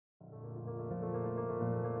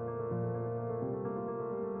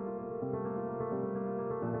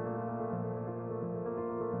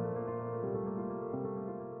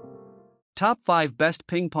Top 5 Best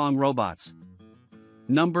Ping Pong Robots.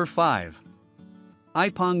 Number 5.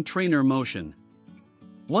 iPong Trainer Motion.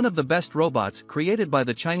 One of the best robots created by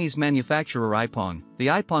the Chinese manufacturer iPong, the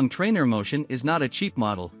iPong Trainer Motion is not a cheap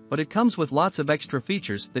model, but it comes with lots of extra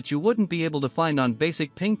features that you wouldn't be able to find on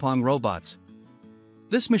basic ping pong robots.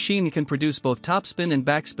 This machine can produce both topspin and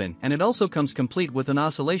backspin, and it also comes complete with an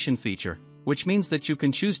oscillation feature, which means that you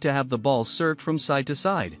can choose to have the balls served from side to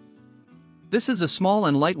side. This is a small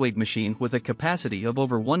and lightweight machine with a capacity of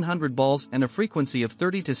over 100 balls and a frequency of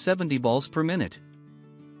 30 to 70 balls per minute.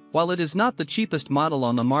 While it is not the cheapest model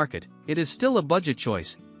on the market, it is still a budget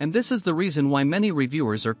choice, and this is the reason why many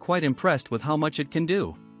reviewers are quite impressed with how much it can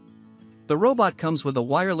do. The robot comes with a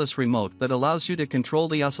wireless remote that allows you to control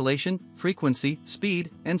the oscillation, frequency,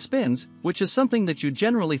 speed, and spins, which is something that you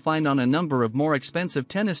generally find on a number of more expensive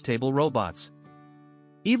tennis table robots.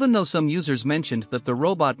 Even though some users mentioned that the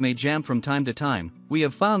robot may jam from time to time, we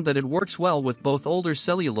have found that it works well with both older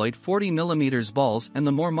celluloid 40mm balls and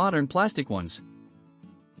the more modern plastic ones.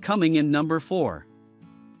 Coming in number 4.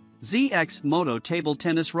 ZXMOTO Table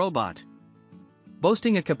Tennis Robot.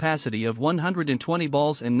 Boasting a capacity of 120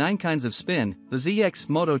 balls and 9 kinds of spin, the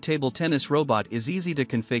ZXMOTO Table Tennis Robot is easy to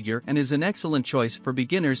configure and is an excellent choice for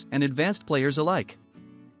beginners and advanced players alike.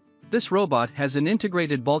 This robot has an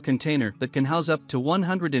integrated ball container that can house up to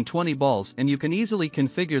 120 balls, and you can easily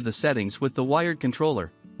configure the settings with the wired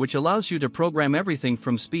controller, which allows you to program everything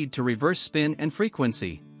from speed to reverse spin and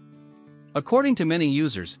frequency. According to many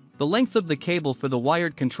users, the length of the cable for the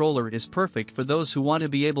wired controller is perfect for those who want to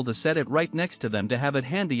be able to set it right next to them to have it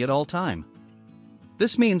handy at all time.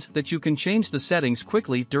 This means that you can change the settings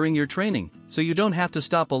quickly during your training, so you don't have to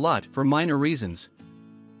stop a lot for minor reasons.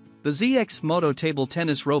 The ZXMOTO Table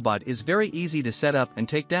Tennis Robot is very easy to set up and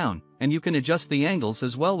take down, and you can adjust the angles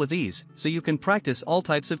as well with ease, so you can practice all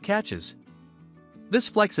types of catches. This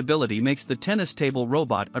flexibility makes the tennis table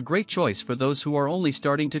robot a great choice for those who are only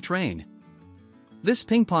starting to train. This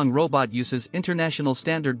ping pong robot uses international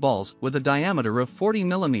standard balls with a diameter of 40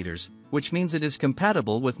 mm, which means it is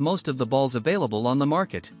compatible with most of the balls available on the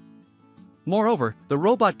market. Moreover, the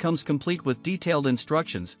robot comes complete with detailed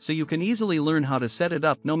instructions, so you can easily learn how to set it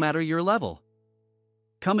up no matter your level.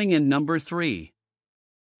 Coming in number 3.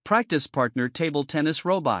 Practice Partner Table Tennis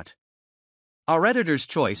Robot. Our editor's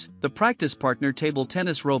choice, the Practice Partner Table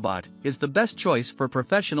Tennis Robot, is the best choice for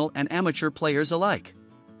professional and amateur players alike.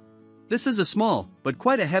 This is a small, but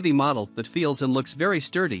quite a heavy model that feels and looks very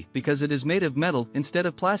sturdy because it is made of metal instead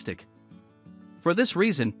of plastic. For this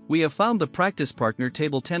reason, we have found the Practice Partner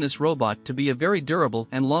Table Tennis Robot to be a very durable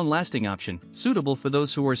and long-lasting option, suitable for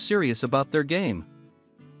those who are serious about their game.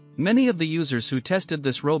 Many of the users who tested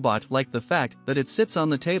this robot like the fact that it sits on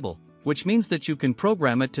the table, which means that you can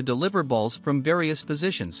program it to deliver balls from various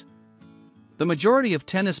positions. The majority of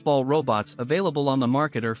tennis ball robots available on the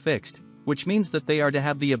market are fixed, which means that they are to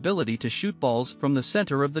have the ability to shoot balls from the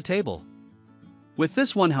center of the table. With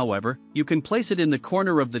this one, however, you can place it in the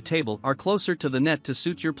corner of the table or closer to the net to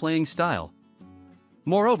suit your playing style.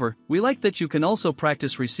 Moreover, we like that you can also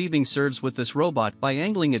practice receiving serves with this robot by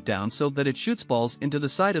angling it down so that it shoots balls into the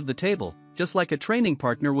side of the table, just like a training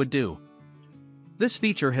partner would do. This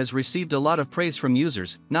feature has received a lot of praise from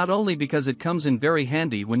users, not only because it comes in very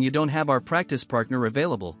handy when you don't have our practice partner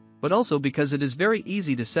available, but also because it is very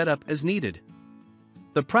easy to set up as needed.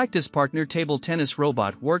 The Practice Partner Table Tennis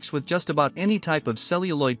Robot works with just about any type of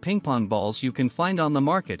celluloid ping pong balls you can find on the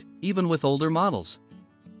market, even with older models.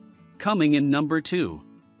 Coming in number 2.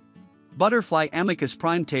 Butterfly Amicus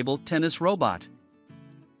Prime Table Tennis Robot.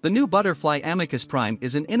 The new Butterfly Amicus Prime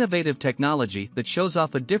is an innovative technology that shows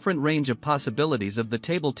off a different range of possibilities of the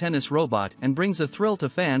table tennis robot and brings a thrill to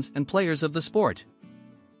fans and players of the sport.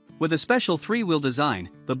 With a special 3-wheel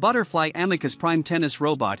design, the Butterfly Amicus Prime Tennis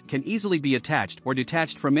Robot can easily be attached or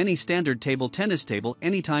detached from any standard table tennis table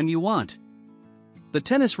anytime you want. The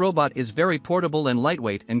tennis robot is very portable and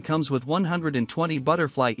lightweight and comes with 120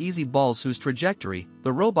 Butterfly Easy balls whose trajectory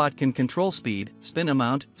the robot can control speed, spin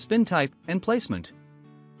amount, spin type, and placement.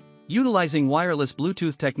 Utilizing wireless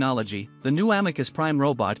Bluetooth technology, the new Amicus Prime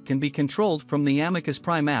robot can be controlled from the Amicus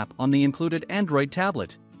Prime app on the included Android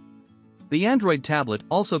tablet. The Android tablet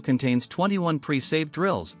also contains 21 pre-saved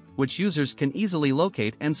drills, which users can easily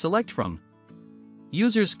locate and select from.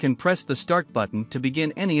 Users can press the start button to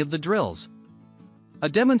begin any of the drills. A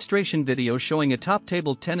demonstration video showing a top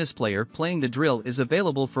table tennis player playing the drill is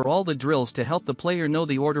available for all the drills to help the player know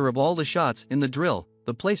the order of all the shots in the drill,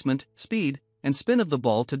 the placement, speed, and spin of the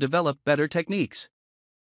ball to develop better techniques.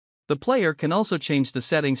 The player can also change the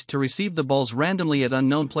settings to receive the balls randomly at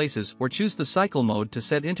unknown places or choose the cycle mode to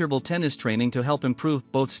set interval tennis training to help improve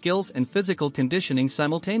both skills and physical conditioning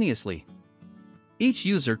simultaneously. Each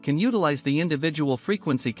user can utilize the individual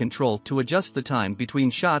frequency control to adjust the time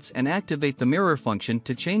between shots and activate the mirror function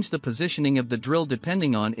to change the positioning of the drill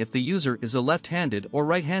depending on if the user is a left-handed or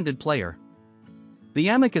right-handed player. The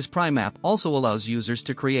Amicus Prime app also allows users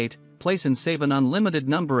to create, place and save an unlimited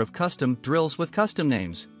number of custom drills with custom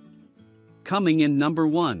names. Coming in number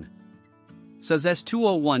 1. SUS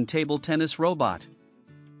S201 Table Tennis Robot.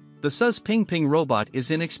 The SUS Ping Ping robot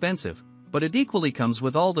is inexpensive, but it equally comes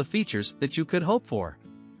with all the features that you could hope for.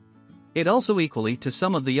 It also equally to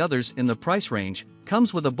some of the others in the price range,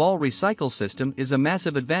 comes with a ball recycle system is a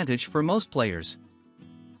massive advantage for most players.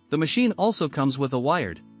 The machine also comes with a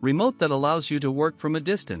wired remote that allows you to work from a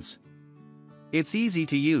distance. It's easy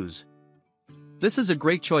to use. This is a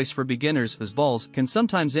great choice for beginners as balls can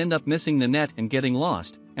sometimes end up missing the net and getting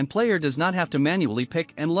lost, and player does not have to manually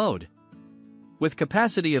pick and load. With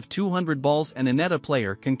capacity of 200 balls and a net, a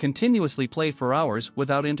player can continuously play for hours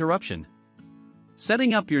without interruption.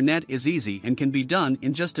 Setting up your net is easy and can be done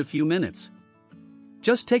in just a few minutes.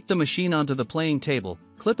 Just take the machine onto the playing table,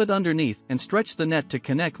 clip it underneath and stretch the net to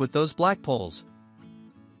connect with those black poles.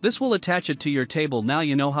 This will attach it to your table. Now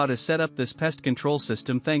you know how to set up this pest control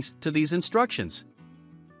system thanks to these instructions.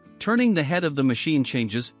 Turning the head of the machine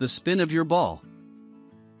changes the spin of your ball.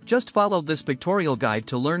 Just follow this pictorial guide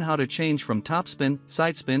to learn how to change from topspin,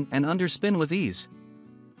 sidespin and underspin with ease.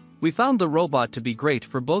 We found the robot to be great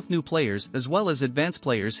for both new players as well as advanced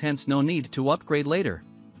players, hence no need to upgrade later.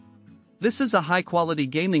 This is a high-quality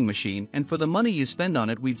gaming machine and for the money you spend on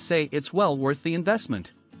it we'd say it's well worth the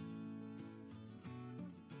investment.